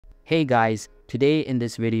Hey guys, today in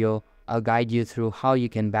this video, I'll guide you through how you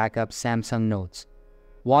can back up Samsung Notes.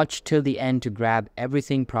 Watch till the end to grab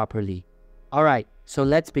everything properly. Alright, so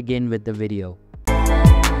let's begin with the video.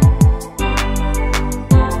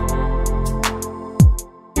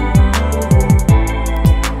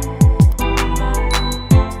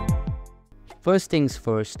 First things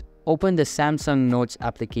first, open the Samsung Notes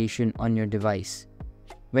application on your device.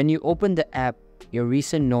 When you open the app, your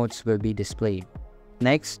recent notes will be displayed.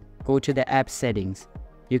 Next, go to the app settings.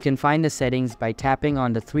 You can find the settings by tapping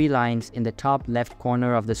on the three lines in the top left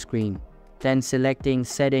corner of the screen, then selecting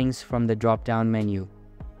Settings from the drop-down menu.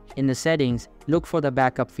 In the settings, look for the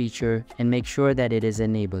backup feature and make sure that it is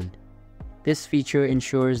enabled. This feature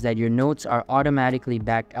ensures that your notes are automatically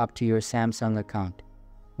backed up to your Samsung account.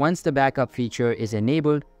 Once the backup feature is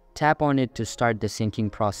enabled, tap on it to start the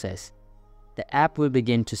syncing process. The app will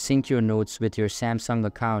begin to sync your notes with your Samsung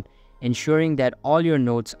account, ensuring that all your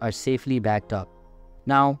notes are safely backed up.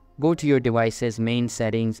 Now, go to your device's main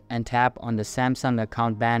settings and tap on the Samsung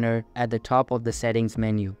account banner at the top of the settings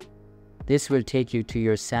menu. This will take you to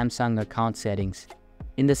your Samsung account settings.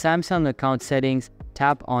 In the Samsung account settings,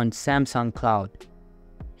 tap on Samsung Cloud.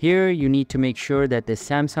 Here, you need to make sure that the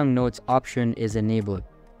Samsung Notes option is enabled.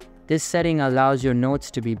 This setting allows your notes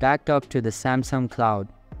to be backed up to the Samsung Cloud,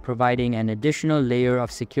 providing an additional layer of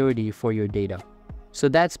security for your data. So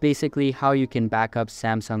that's basically how you can back up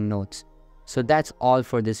Samsung Notes. So that's all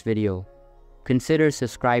for this video. Consider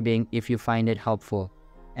subscribing if you find it helpful,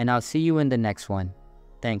 and I'll see you in the next one.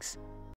 Thanks.